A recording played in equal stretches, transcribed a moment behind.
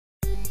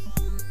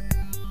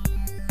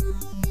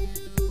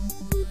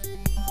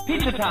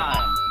Pizza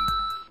time!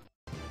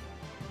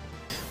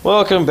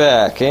 Welcome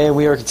back, and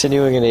we are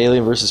continuing in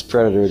Alien vs.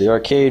 Predator, the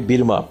arcade beat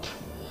 'em up.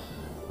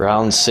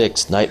 Round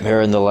 6,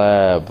 Nightmare in the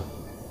Lab.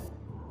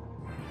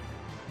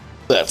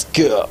 Let's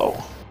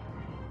go!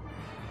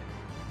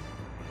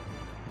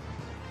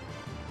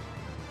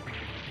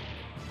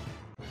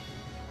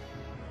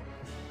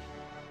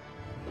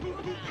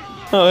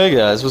 Oh, hey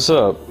guys, what's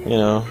up? You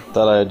know,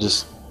 thought I'd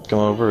just come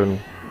over and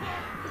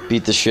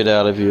beat the shit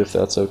out of you if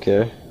that's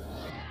okay.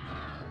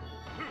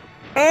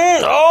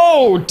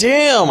 Oh,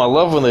 damn! I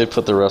love when they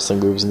put the wrestling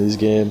moves in these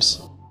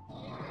games.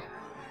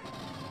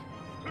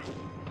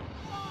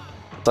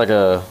 It's like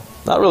a,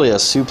 not really a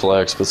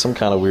suplex, but some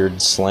kind of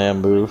weird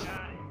slam move.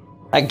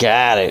 I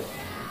got it.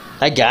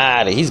 I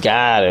got it. He's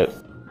got it.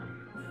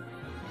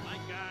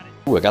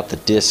 Ooh, I got the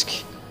disc.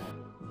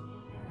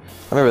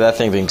 I remember that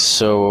thing being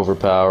so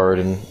overpowered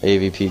in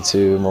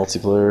AVP2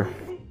 multiplayer.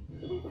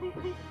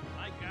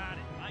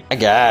 I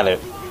got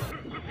it.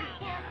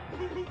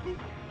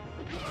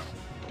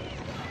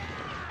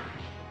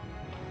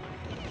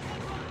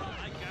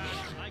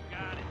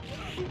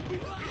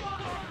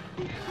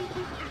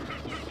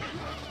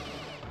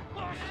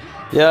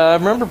 Yeah, I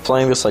remember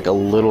playing this like a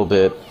little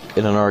bit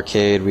in an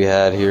arcade we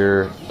had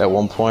here at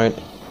one point,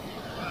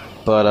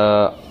 but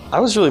I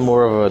was really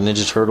more of a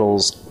Ninja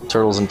Turtles,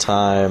 Turtles in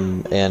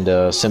Time,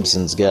 and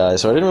Simpsons guy,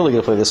 so I didn't really get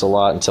to play this a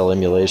lot until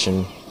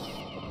emulation.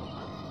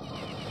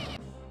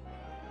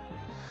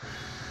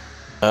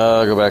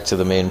 Go back to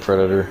the main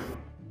Predator.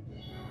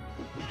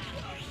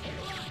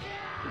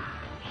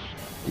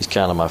 He's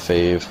kind of my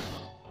fave.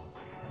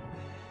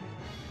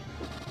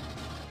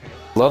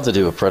 Love to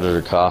do a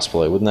Predator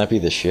cosplay, wouldn't that be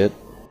the shit?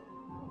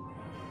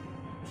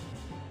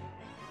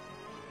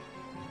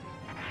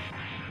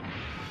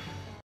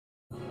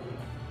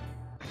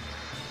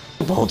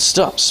 Won't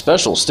stop,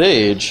 special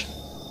stage.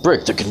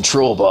 Break the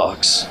control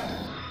box.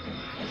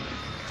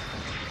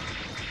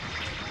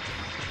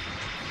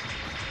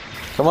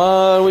 Come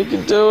on, we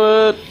can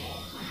do it.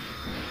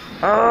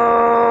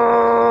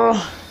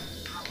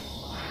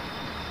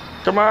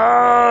 Come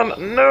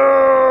on,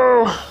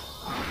 no.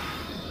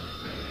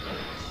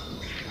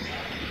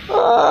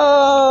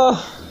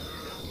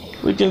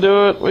 We can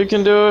do it, we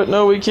can do it.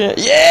 No, we can't.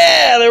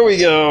 Yeah, there we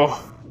go.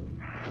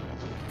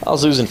 I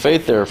was losing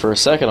faith there for a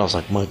second. I was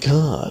like, my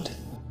god.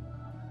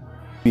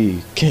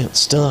 We can't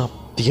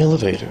stop the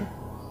elevator.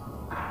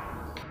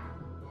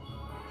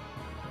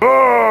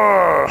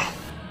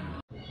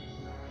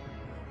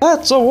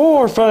 That's a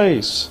war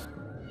face!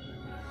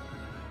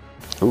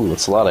 Ooh,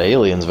 that's a lot of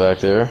aliens back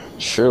there.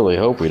 Surely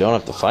hope we don't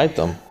have to fight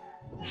them.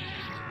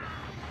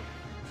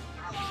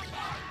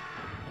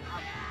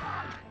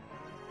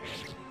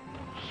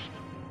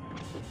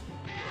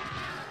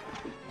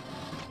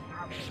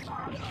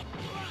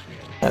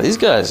 Yeah, these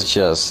guys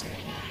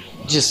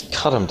just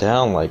cut them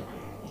down like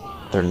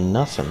they're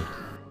nothing.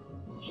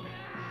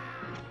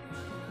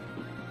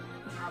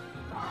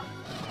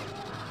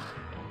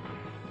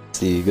 It's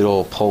the good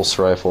old pulse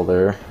rifle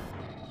there.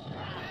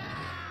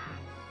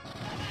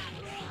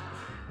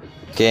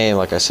 Game,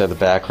 like I said, the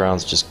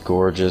background's just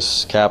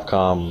gorgeous.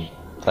 Capcom,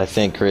 I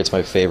think, creates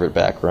my favorite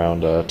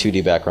background,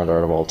 2D background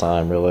art of all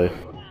time, really.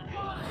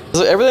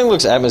 Everything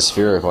looks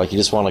atmospheric, like you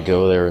just want to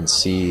go there and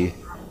see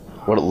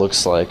what it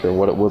looks like, or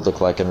what it would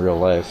look like in real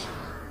life.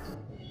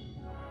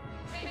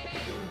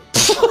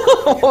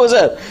 What was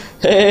that?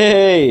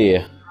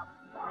 Hey!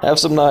 Have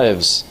some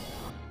knives.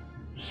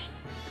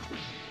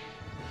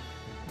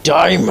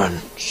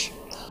 Diamonds!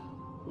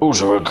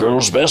 Those are a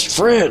girl's best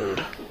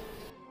friend!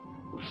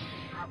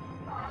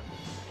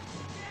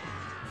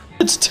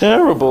 It's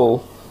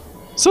terrible!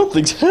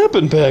 Something's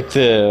happened back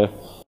there!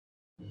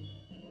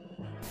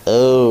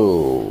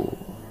 Oh.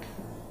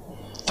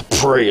 The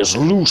prey is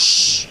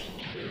loose!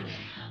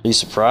 Are you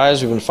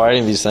surprised? We've been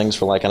fighting these things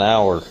for like an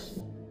hour.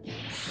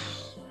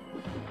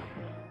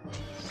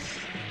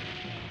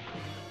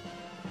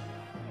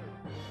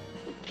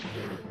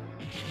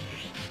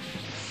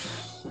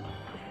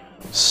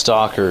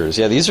 Stalkers.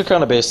 Yeah, these are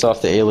kind of based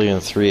off the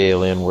Alien 3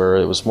 Alien, where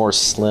it was more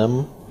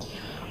slim,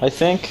 I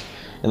think.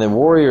 And then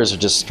Warriors are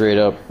just straight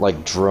up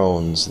like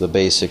drones, the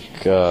basic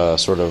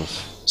sort of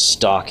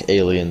stock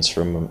aliens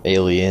from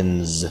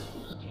Aliens.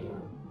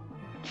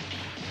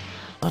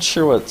 Not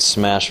sure what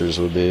Smashers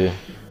would be.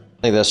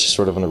 I think that's just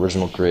sort of an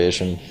original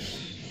creation.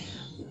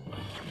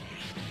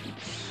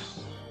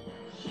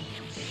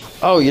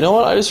 Oh, you know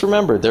what? I just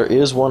remembered. There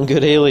is one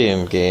good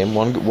Alien game,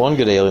 one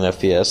good Alien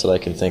FPS that I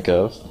can think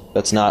of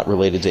that's not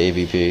related to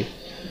AVP.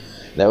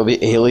 That would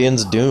be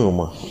Aliens Doom.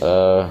 It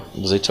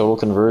was a total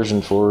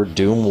conversion for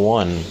Doom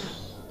 1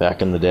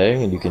 back in the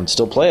day, and you can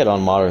still play it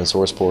on modern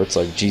source ports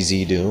like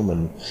GZ Doom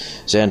and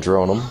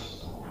Xandronum.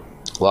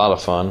 A lot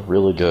of fun,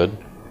 really good.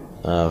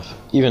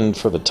 Even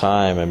for the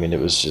time, I mean, it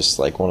was just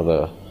like one of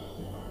the...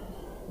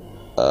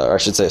 or I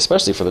should say,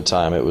 especially for the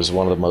time, it was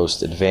one of the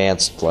most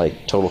advanced,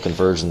 like, total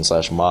conversion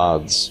slash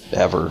mods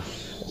ever.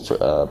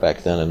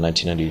 Back then in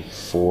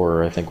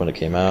 1994, I think, when it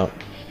came out.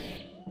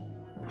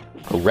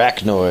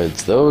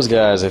 Arachnoids, those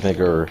guys I think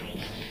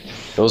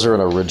those are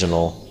an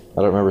original. I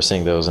don't remember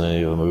seeing those in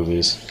any of the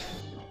movies.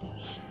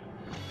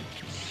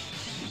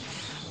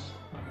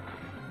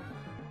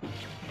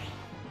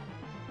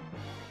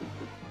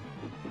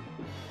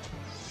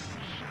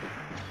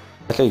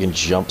 I like how you can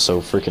jump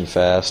so freaking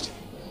fast.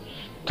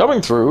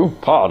 Coming through,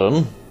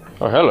 pardon.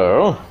 Oh,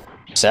 hello.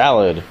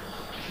 Salad.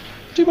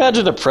 Could you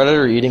imagine a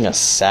predator eating a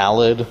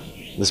salad?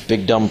 This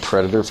big dumb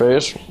predator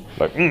face?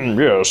 Like,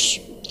 yes.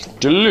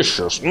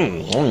 Delicious.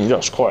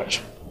 Yes, quite.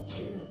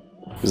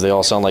 Because they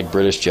all sound like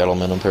British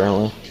gentlemen,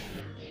 apparently.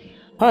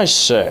 I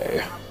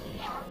say,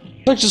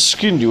 I'd like to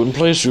skin you and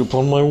place you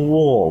upon my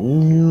wall.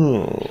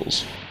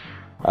 Yes.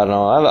 I don't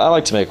know, I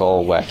like to make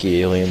all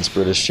wacky aliens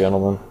British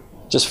gentlemen.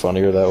 Just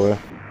funnier that way.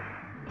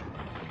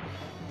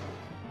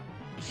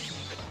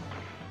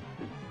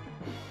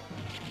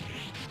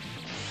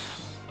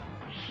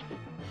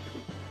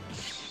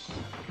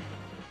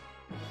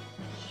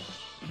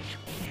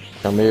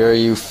 Come here,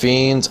 you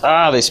fiends.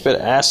 Ah, they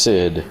spit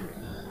acid.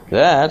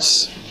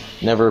 That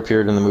never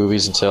appeared in the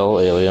movies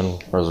until Alien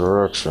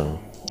Resurrection.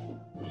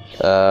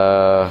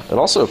 It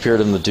also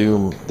appeared in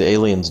the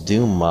Aliens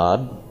Doom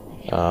mod.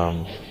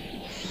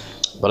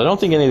 But I don't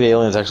think any of the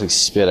aliens actually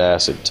spit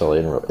acid until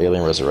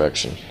Alien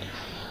Resurrection.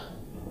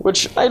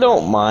 Which, I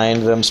don't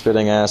mind them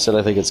spitting acid.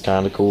 I think it's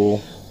kind of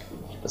cool.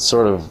 I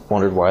sort of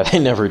wondered why they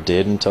never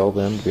did until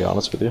then, to be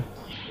honest with you.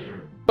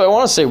 But I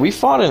want to say, we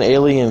fought an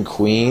alien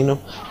queen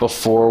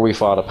before we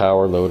fought a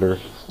power loader.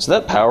 So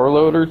that power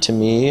loader, to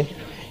me,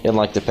 in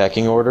like the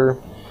pecking order,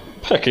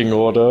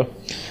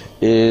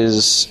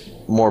 is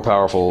more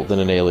powerful than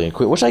an alien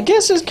queen, which I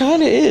guess it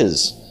kind of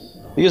is.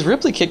 Because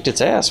Ripley kicked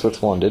its ass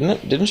with one,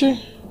 didn't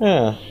she?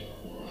 Yeah.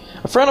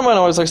 A friend of mine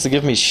always likes to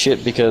give me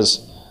shit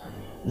because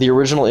the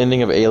original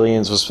ending of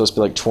Aliens was supposed to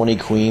be like 20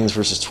 queens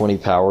versus 20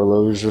 power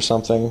loaders or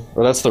something.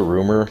 Or that's the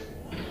rumor.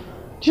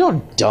 Do you know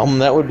how dumb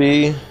that would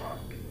be?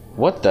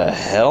 What the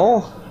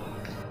hell?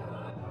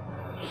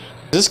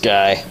 This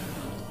guy.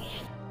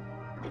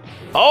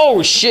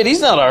 Oh shit, he's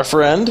not our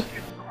friend.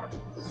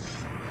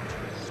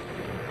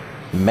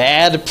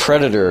 Mad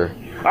Predator.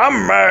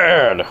 I'm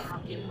mad.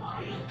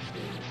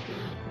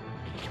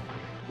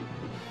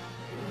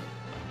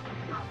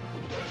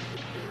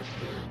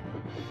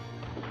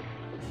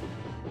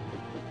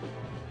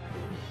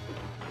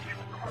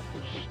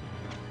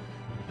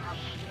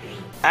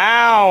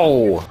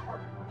 Ow!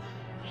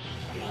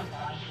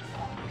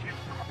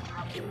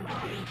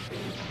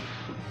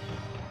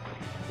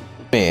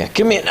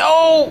 Come here,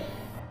 no!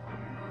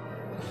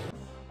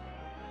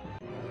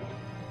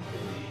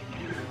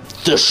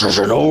 This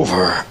isn't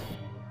over.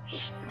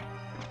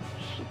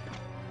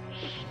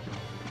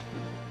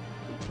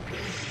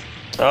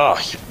 Oh,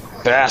 you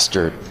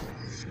bastard.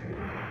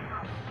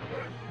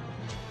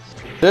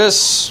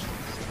 This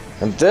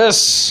and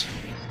this.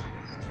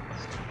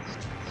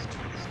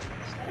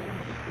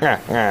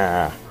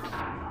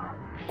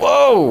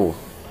 Whoa!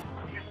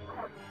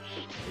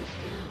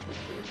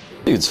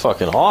 Dude's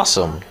fucking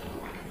awesome.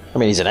 I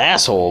mean, he's an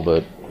asshole,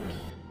 but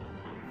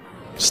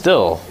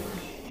still.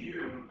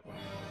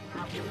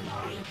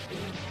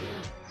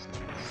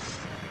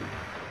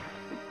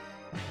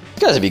 These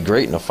guys would be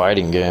great in a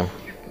fighting game.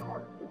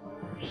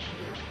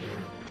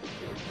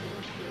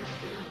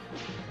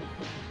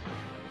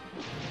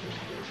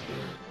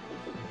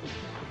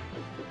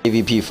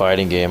 AVP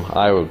fighting game,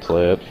 I would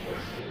play it.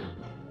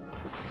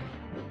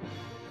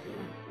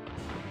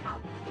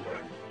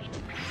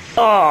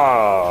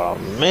 Oh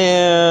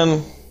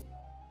man,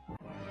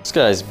 this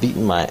guy's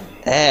beating my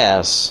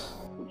ass.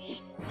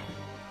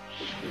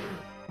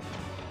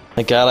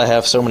 Thank God I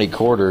have so many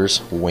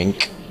quarters.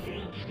 Wink.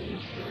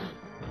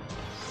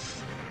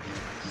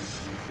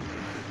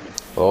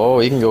 Oh,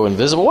 he can go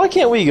invisible. Why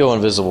can't we go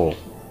invisible?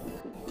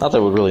 Not that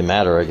it would really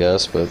matter, I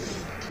guess, but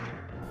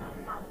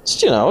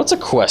just, you know, it's a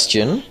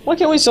question. Why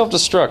can't we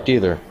self-destruct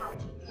either?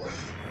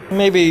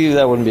 Maybe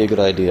that wouldn't be a good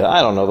idea.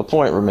 I don't know. The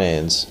point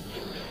remains.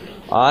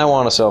 I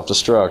want to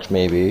self-destruct,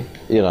 maybe,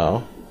 you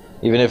know,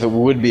 even if it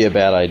would be a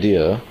bad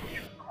idea.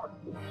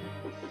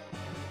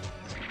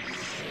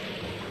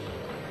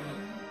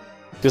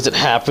 Because it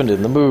happened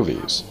in the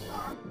movies.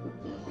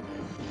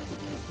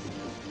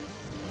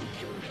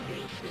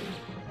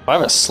 I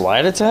have a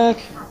slide attack?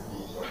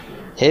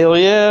 Hell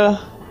yeah!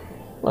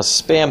 I'm gonna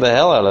spam the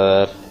hell out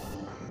of that.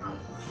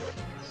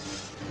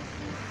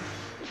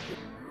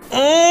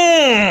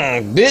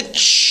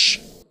 Bitch!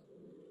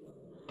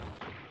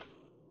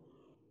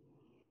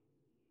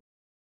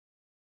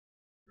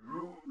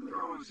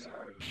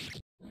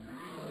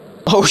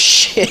 Oh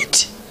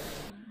shit!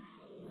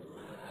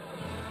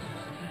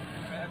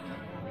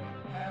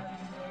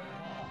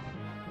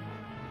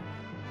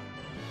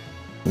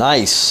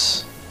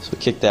 Nice! So we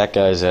kicked that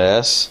guy's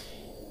ass.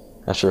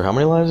 Not sure how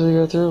many lives did he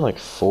go through? Like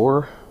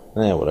 4?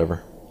 Eh,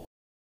 whatever.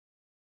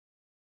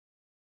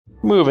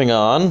 Moving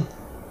on.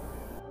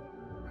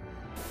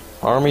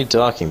 Army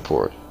docking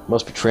port.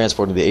 Must be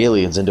transporting the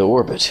aliens into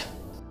orbit.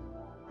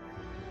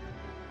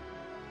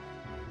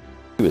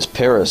 He was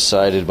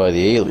parasited by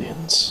the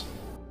aliens.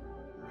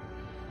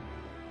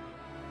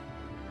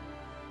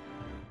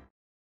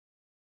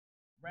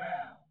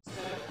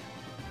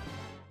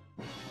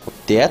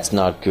 That's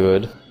not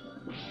good.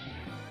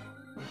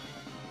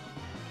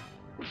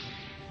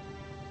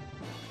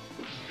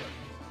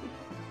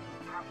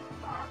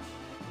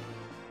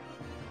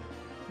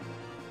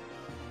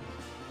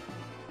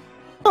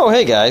 Oh,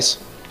 hey guys.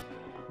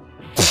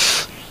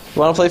 You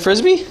wanna play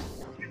Frisbee?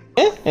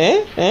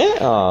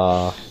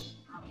 Aw.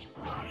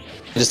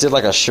 I just did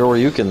like a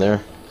Shoryuken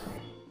there.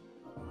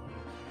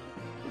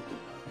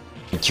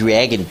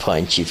 Dragon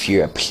Punch if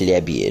you're a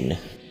plebeian.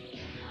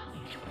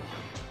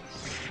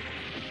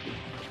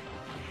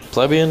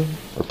 Plebeian?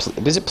 Or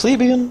is it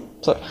plebeian?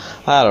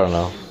 I don't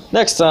know.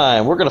 Next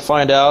time, we're gonna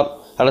find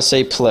out how to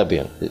say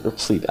plebeian. Or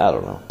I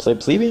don't know.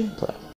 Plebeian?